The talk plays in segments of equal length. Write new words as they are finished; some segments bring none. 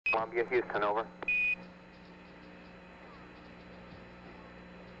Columbia, Houston, over.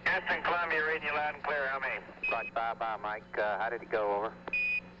 Houston, Columbia, reading you loud and clear. How many? Roger, bye, Mike. How did it go, over?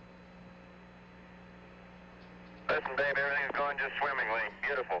 Listen, Dave, everything's going just swimmingly.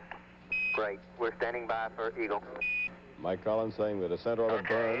 Beautiful. Great. We're standing by for Eagle. Mike Collins saying the descent orbit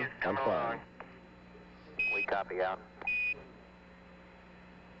burn he's and coming fine. along. We copy, out.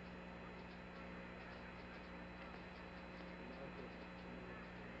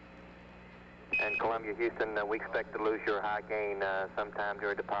 And Columbia, Houston, we expect to lose your high gain sometime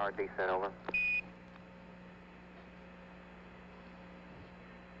during the power descent, over.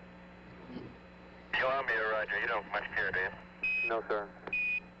 Columbia, roger. You don't much care, do you? No, sir.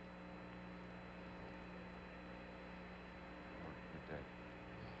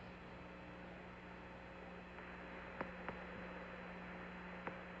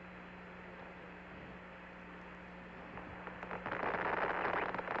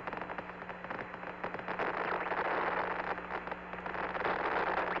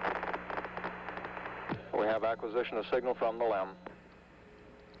 We have acquisition of signal from the LEM.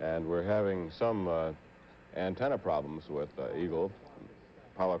 And we're having some antenna problems with Eagle.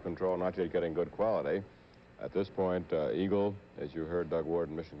 Power control not yet getting good quality. At this point, Eagle, as you heard Doug Ward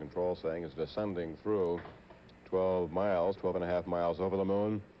in Mission Control saying, is descending through 12 and a half miles over the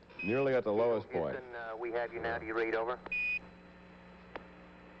moon, nearly at the lowest point. Houston, we have you now. Do you read, over?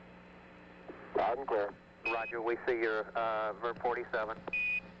 Loud and clear. Roger, we see your Verb 47.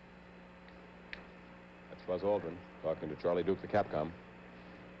 That's Buzz Aldrin talking to Charlie Duke, the Capcom.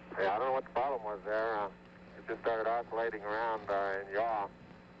 Yeah, I don't know what the problem was there. It just started oscillating around in yaw.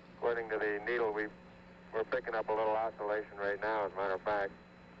 According to the needle, we're picking up a little oscillation right now, as a matter of fact.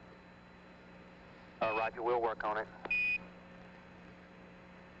 Roger, we'll work on it.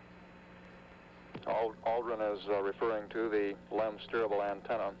 Aldrin is referring to the LEM steerable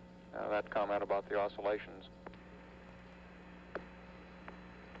antenna. That comment about the oscillations.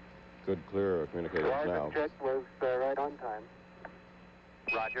 Good, clear communications now. The check was right on time.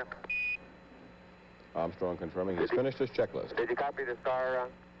 Roger. Armstrong confirming he's finished his checklist. Did you copy the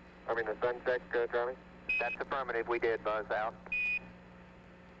the sun check, Charlie? That's affirmative. We did, Buzz, out.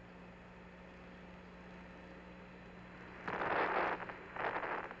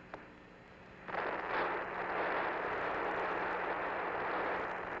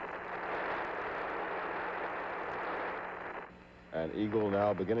 And Eagle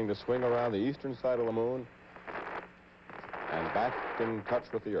now beginning to swing around the eastern side of the moon and back in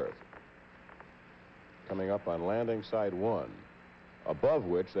touch with the Earth. Coming up on landing site 1, above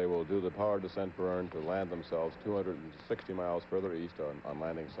which they will do the power descent burn to land themselves 260 miles further east on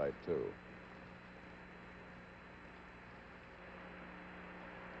landing site 2.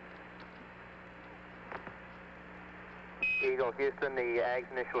 Eagle, Houston, the AGS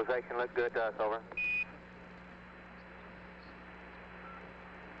initialization looked good to us, over.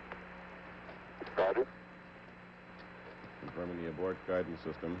 Roger. Confirming the abort guidance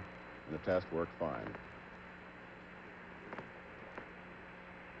system, and the test worked fine.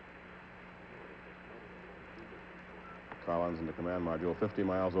 Collins in the command module, 50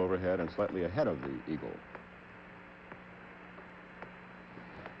 miles overhead and slightly ahead of the Eagle.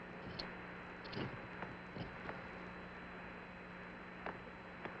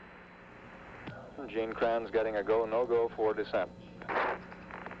 Gene Kranz getting a go, no-go for descent.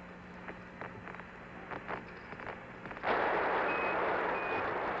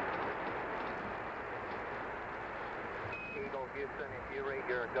 Eagle, Houston, if you read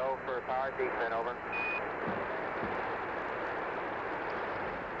your go for power descent, over.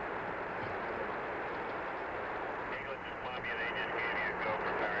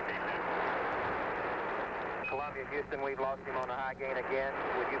 Columbia, Houston, we've lost him on a high gain again.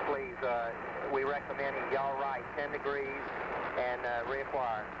 Would you please, we recommend he yaw right 10 degrees and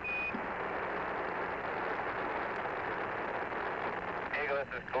reacquire. Eagle, this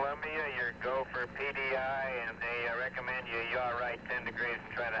is Columbia. Your go for PDI, and they recommend you yaw right 10 degrees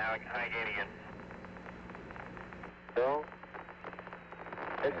and try to high gain again. So,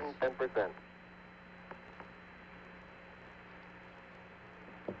 hitting 10%.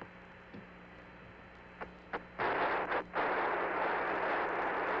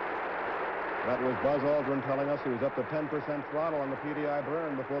 That was Buzz Aldrin telling us he was up to 10% throttle on the PDI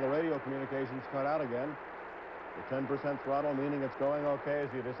burn before the radio communications cut out again. The 10% throttle meaning it's going okay as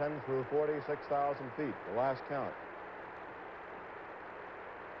you descend through 46,000 feet, the last count.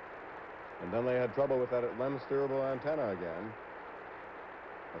 And then they had trouble with that LEM steerable antenna again.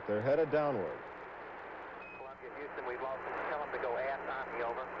 But they're headed downward. Columbia, Houston, we've lost him. Tell him to go ass on me,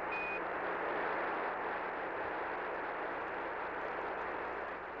 over.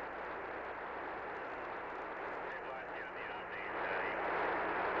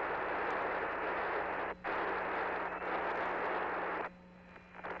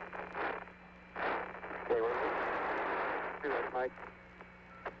 Mike.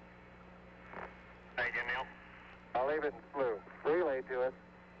 Hey, Neil. I'll leave it in slew. Relay to us.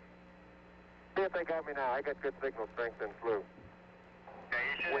 See if they got me now. I got good signal strength in slew. Yeah,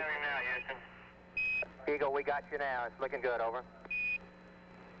 you should have him now, Houston. Eagle, we got you now. It's looking good, over.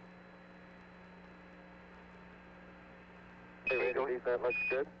 Eagle, that looks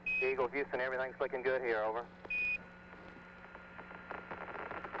good. Eagle, Houston, everything's looking good here, over.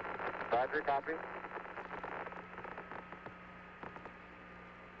 Roger, copy.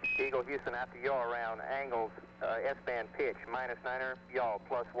 Eagle, Houston, after yaw around angles, S-band pitch, -9er, yaw,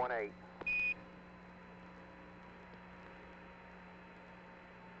 +18.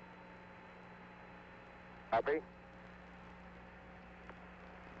 Copy.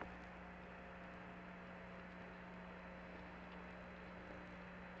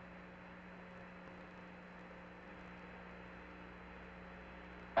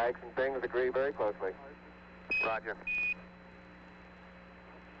 Bags and things agree very closely. Roger.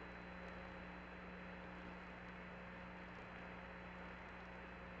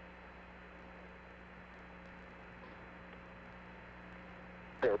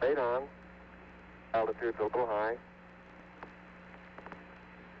 Bait on. Altitude's a little high.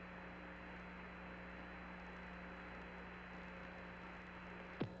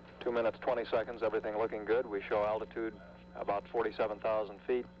 Two minutes, 20 seconds, everything looking good. We show altitude about 47,000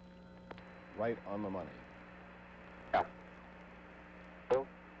 feet. Right on the money. Yeah. Bill?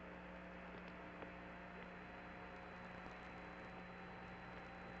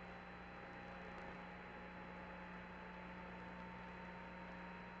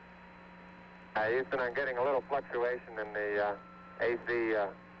 Houston, I'm getting a little fluctuation in the AC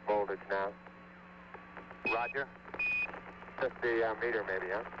voltage now. Roger. Just the meter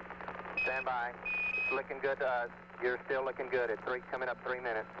maybe, huh? Stand by. It's looking good to us. You're still looking good at coming up 3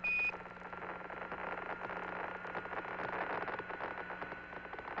 minutes.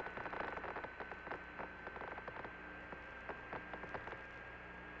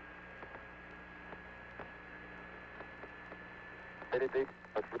 Pretty deep.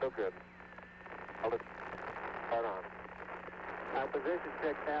 Looks real good. I'll just start on. Our position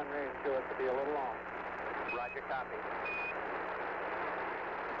check downrange shows it to be a little off. Roger, copy.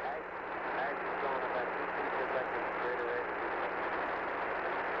 Ag is going about 2 feet per second greater rate.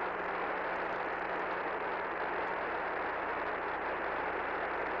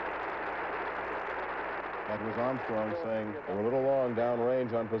 That was Armstrong saying they're a little long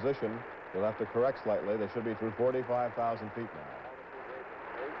downrange on position. You'll have to correct slightly. They should be through 45,000 feet now.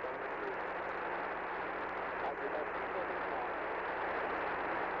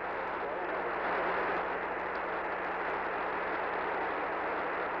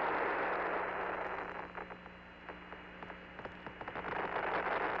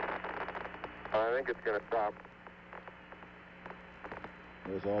 I think it's going to stop.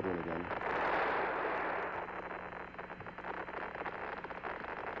 There's Aldrin again.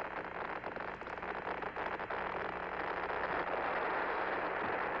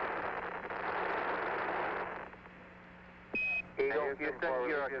 Eagle, Houston,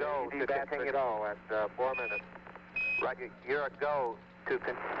 you're a go to continue. Go at 4 minutes. Roger, you're a go to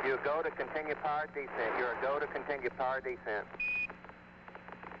continue power descent. You're a go to continue power descent.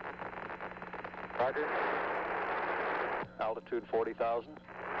 Roger. Altitude 40,000.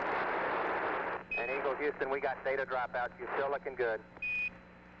 And Eagle, Houston, we got data dropouts. You're still looking good.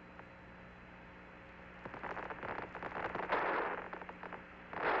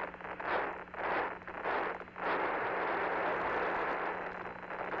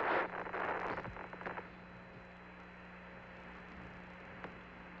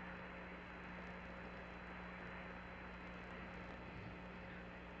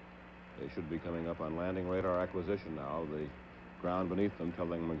 They should be coming up on landing radar acquisition now. The ground beneath them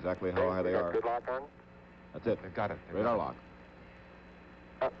telling them exactly how high they are. Good lock on? That's it. They've got it. Radar lock.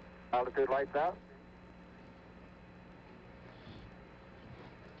 Altitude lights out.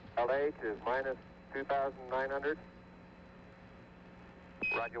 LH is minus 2,900.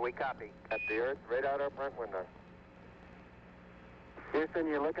 Roger, we copy. At the Earth, right out our front window. Houston,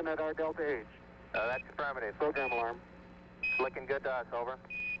 you're looking at our Delta H. That's affirmative. Program alarm. It's looking good to us, over.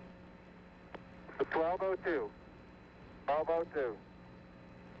 1202. 1202.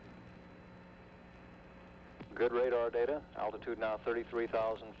 Good radar data. Altitude now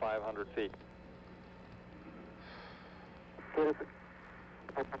 33,500 feet.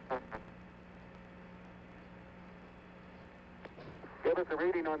 Give us a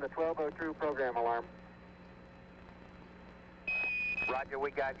reading on the 1202 program alarm. Roger, we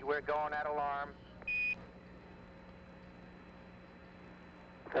got you. We're going at alarm.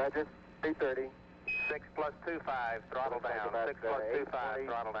 Roger, 330. 6 plus 25, throttle Looks like down. about, 6 plus 25, 8:20.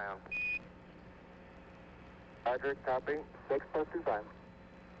 throttle down. Roger, copy. 6 plus 25.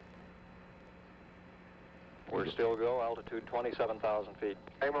 We're still go, altitude 27,000 feet.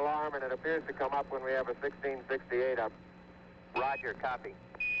 Same alarm, and it appears to come up when we have a 1668 up. Roger, copy.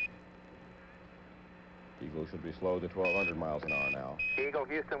 Eagle should be slow to 1,200 miles an hour now. Eagle,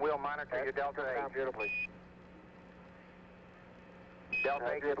 Houston, we'll monitor your Delta Coming down 8. beautifully.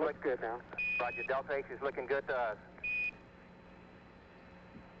 Delta 8 It looks good now. Roger, Delta 8 is looking good to us.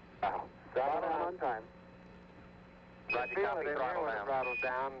 Wow. Throttle on time. Roger, Feel copy, it in throttle here when down. the throttle's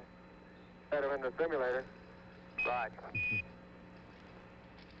down instead of in the simulator. Roger.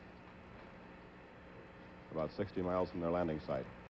 About 60 miles from their landing site.